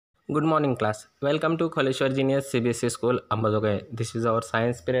Good morning, class. Welcome to Kholeshwar Genius CBSE School, Ambazogai. This is our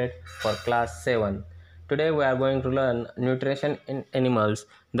science period for class 7. Today we are going to learn nutrition in animals,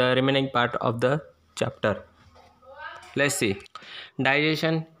 the remaining part of the chapter. Let's see.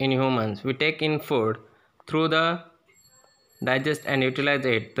 Digestion in humans. We take in food through the digest and utilize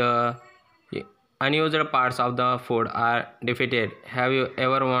it. The unused parts of the food are defeated. Have you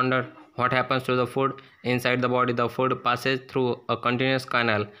ever wondered what happens to the food inside the body? The food passes through a continuous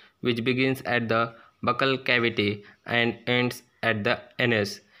canal which begins at the buccal cavity and ends at the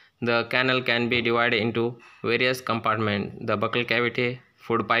anus. The canal can be divided into various compartments: the buccal cavity,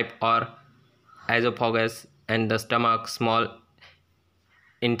 food pipe or esophagus, and the stomach, small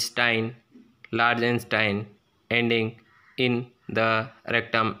intestine, large intestine, ending in the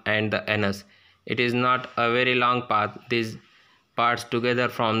rectum and the anus. It is not a very long path. These parts together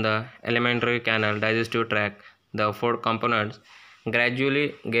from the alimentary canal, digestive tract, the food components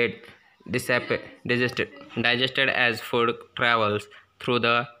gradually get digested as food travels through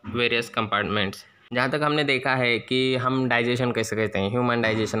the various compartments. जहाँ तक हमने देखा है कि हम digestion कैसे कहते हैं, ह्यूमन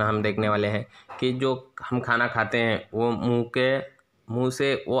डाइजेशन हम देखने वाले हैं कि जो हम खाना खाते हैं वो मुंह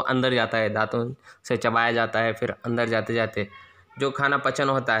से वो अंदर जाता है, दांतों से चबाया जाता है, फिर अंदर जाते जाते जो खाना पचन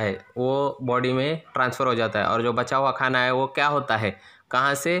होता है वो बॉडी में ट्रांसफ़र हो जाता है, और जो बचा हुआ खाना है वो क्या होता है,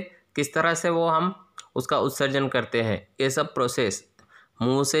 कहाँ से किस तरह से वो हम उसका उत्सर्जन करते हैं, ये सब प्रोसेस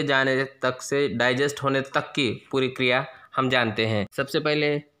मुंह से जाने तक से डाइजेस्ट होने तक की पूरी क्रिया हम जानते हैं। सबसे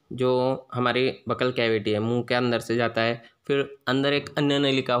पहले जो हमारी बकल कैविटी है मुंह के अंदर से जाता है, फिर अंदर एक अन्य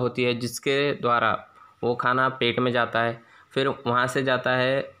नलिका होती है जिसके द्वारा वो खाना पेट में जाता है, फिर वहाँ से जाता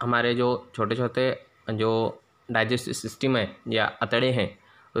है हमारे जो छोटे छोटे जो डाइजेस्टिव सिस्टम है या अतड़े हैं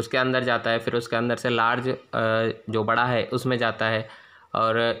उसके अंदर जाता है, फिर उसके अंदर से लार्ज जो बड़ा है उसमें जाता है,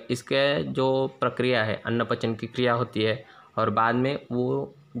 और इसके जो प्रक्रिया है अन्नपचन की क्रिया होती है, और बाद में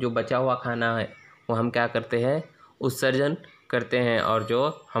वो जो बचा हुआ खाना है वो हम क्या करते हैं, उत्सर्जन करते हैं, और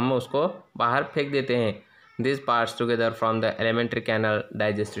जो हम उसको बाहर फेंक देते हैं। This parts together from the alimentary canal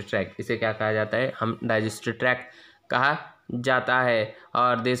digestive tract, इसे क्या कहा जाता है, हम डाइजेस्टिव ट्रैक्ट कहा जाता है।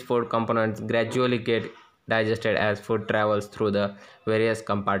 और this food components gradually gate digested as food travels through the various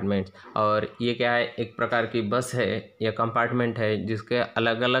compartments. और ये क्या है, एक प्रकार की बस है या कंपार्टमेंट है जिसके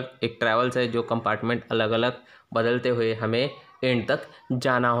अलग अलग एक ट्रैवल्स है, जो कंपार्टमेंट अलग अलग बदलते हुए हमें एंड तक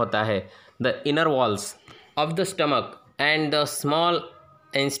जाना होता है। The inner walls of the stomach and the small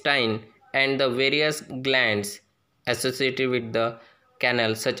intestine and the various glands associated with the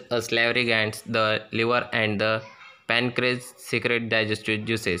canal such as salivary glands, the liver and the pancreas secrete digestive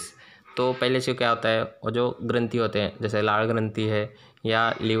juices। तो पहले से क्या होता है, वो जो ग्रंथि होते हैं जैसे लाल ग्रंथि है या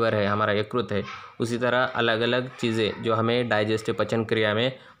लीवर है हमारा यकृत है, उसी तरह अलग अलग चीज़ें जो हमें डाइजेस्टिव पचन क्रिया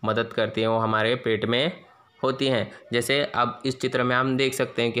में मदद करती हैं वो हमारे पेट में होती हैं। जैसे अब इस चित्र में हम देख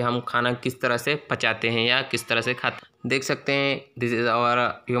सकते हैं कि हम खाना किस तरह से पचाते हैं या किस तरह से खाते हैं। देख सकते हैं this is our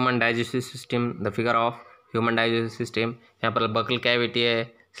human digestive system, the figure of human digestive system. यहाँ पर बकल कैविटी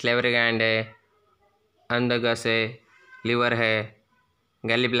है, सलेवरी ग्लैंड है, अंडगस है, लीवर है,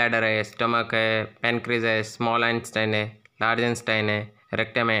 गैली ब्लैडर है, स्टमक है, पैनक्रीज है, स्मॉल इंटेस्टाइन है, लार्ज इंटेस्टाइन है,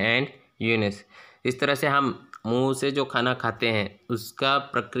 रेक्टम है एंड यूनिस। इस तरह से हम मुंह से जो खाना खाते हैं उसका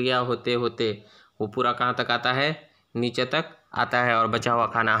प्रक्रिया होते होते वो पूरा कहाँ तक आता है, नीचे तक आता है, और बचा हुआ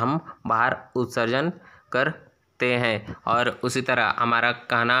खाना हम बाहर उत्सर्जन करते हैं। और उसी तरह हमारा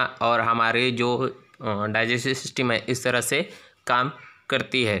खाना और हमारी जो डाइजेस्टिव सिस्टम है इस तरह से काम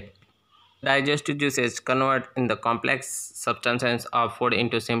करती है। Digestive juices convert in the complex substances of food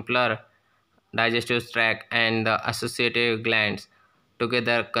into simpler digestive tract, and the associated glands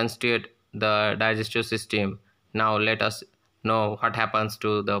together constitute the digestive system. Now let us know what happens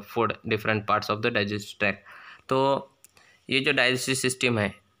to the food different parts of the digestive tract। तो ये जो digestive system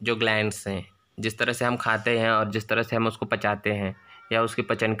है, जो glands हैं, जिस तरह से हम खाते हैं और जिस तरह से हम उसको पचाते हैं या उसकी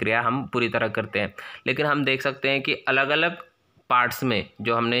पचन क्रिया हम पूरी तरह करते हैं, लेकिन हम देख सकते हैं कि अलग अलग पार्ट्स में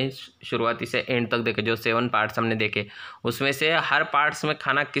जो हमने शुरुआती से एंड तक देखे, जो 7 पार्ट्स हमने देखे, उसमें से हर पार्ट्स में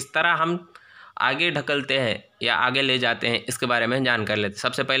खाना किस तरह हम आगे ढकलते हैं या आगे ले जाते हैं इसके बारे में जानकारी लेते हैं।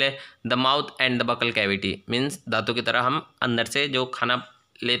 सबसे पहले the mouth and the buccal cavity means दांतों की तरह हम अंदर से जो खाना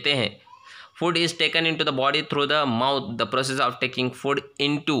लेते हैं। Food is taken into the body through the mouth. The process of taking food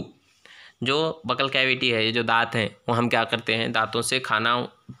into, जो बकल कैविटी है, ये जो दांत हैं वो हम क्या करते हैं, दांतों से खाना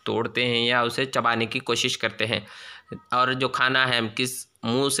तोड़ते हैं या उसे चबाने की कोशिश करते हैं, और जो खाना है हम किस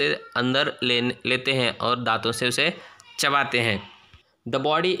मुंह से अंदर लेते हैं और दांतों से उसे चबाते हैं। The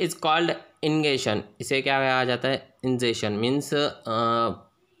body is called ingestion, इसे क्या कहा जाता है, इंजेशन मीन्स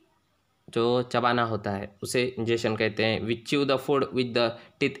जो चबाना होता है उसे इंजेशन कहते हैं। We chew the food with the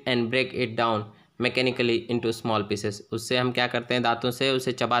teeth and break it down mechanically into small pieces. उससे हम क्या करते हैं, दांतों से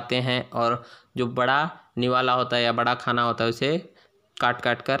उसे चबाते हैं और जो बड़ा निवाला होता है या बड़ा खाना होता है उसे काट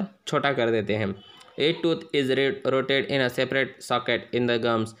काट कर छोटा कर देते हैं। Each tooth is rotated in a separate socket in the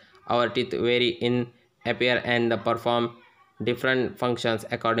gums. Our teeth vary in appear and perform different functions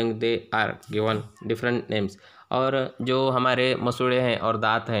according they are given different names। और जो हमारे मसूड़े हैं और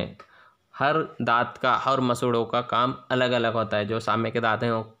दांत हैं, हर दांत का हर मसूड़ों का काम अलग अलग होता है। जो सामने के दांत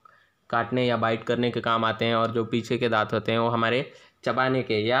हैं वो काटने या बाइट करने के काम आते हैं और जो पीछे के दांत होते हैं वो हमारे चबाने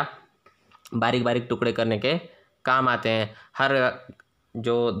के या बारीक बारीक टुकड़े करने के काम आते हैं। हर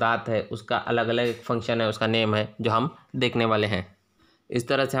जो दांत है उसका अलग अलग फंक्शन है, उसका नेम है जो हम देखने वाले हैं। इस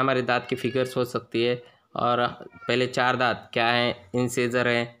तरह से हमारे दांत की फिगर्स हो सकती है। और पहले 4 दांत क्या हैं, इंसिजर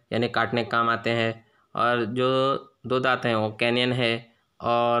है यानी काटने के काम आते हैं, और जो 2 दांत हैं वो कैनियन है,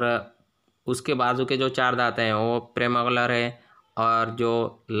 और उसके बाजू के जो 4 दांत हैं वो प्रेमोलर है, और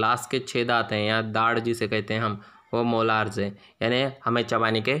जो लास्ट के 6 दांत हैं या दाढ़ जिसे कहते हैं हम, वो मोलार्स है यानी हमें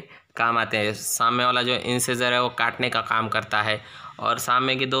चबाने के काम आते हैं। सामने वाला जो इंसिजर है वो काटने का काम करता है, और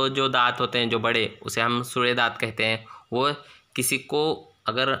सामने के 2 जो दांत होते हैं जो बड़े, उसे हम सूड़े दांत कहते हैं। वो किसी को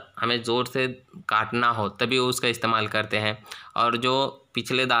अगर हमें ज़ोर से काटना हो तभी उसका इस्तेमाल करते हैं। और जो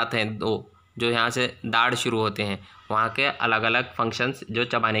पिछले दांत हैं 2 जो यहाँ से दाढ़ शुरू होते हैं, वहाँ के अलग अलग फंक्शंस जो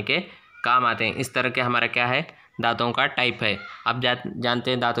चबाने के काम आते हैं। इस तरह के हमारा क्या है, दांतों का टाइप है। अब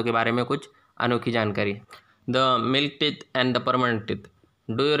जानते हैं दांतों के बारे में कुछ अनोखी जानकारी। The milk teeth and the permanent teeth.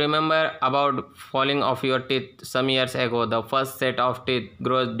 Do you remember about falling of your teeth some years ago? The first set of teeth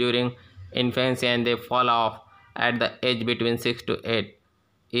grows during infancy and they fall off at the age between 6 to 8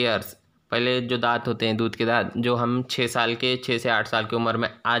 years। पहले जो दांत होते हैं, दूध के दांत, जो हम 6 से 8 साल की उम्र में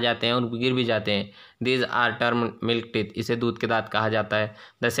आ जाते हैं और गिर भी जाते हैं, these are termed milk teeth। इसे दूध के दांत कहा जाता है।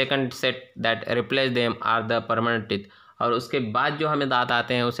 The second set that replace them are the permanent teeth। और उसके बाद जो हमें दांत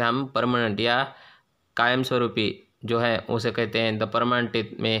आते हैं उसे हम परमानेंट या कायम स्वरूपी जो है उसे कहते हैं। द परमानेंट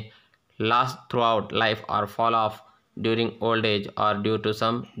टीथ में लास्ट थ्रू आउट लाइफ और fall of during old age और due to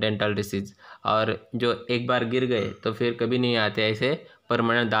some dental disease. और जो एक बार गिर गए तो फिर कभी नहीं आते, ऐसे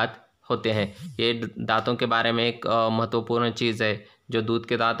परमानेंट दांत होते हैं। ये दांतों के बारे में एक महत्वपूर्ण चीज़ है जो दूध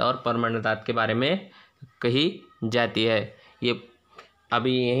के दांत और परमानेंट दांत के बारे में कही जाती है। ये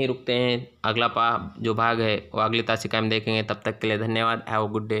अभी यहीं रुकते हैं, अगला जो भाग है वो अगली तासिका में देखेंगे। तब तक के लिए धन्यवाद। Have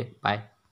a good day, bye.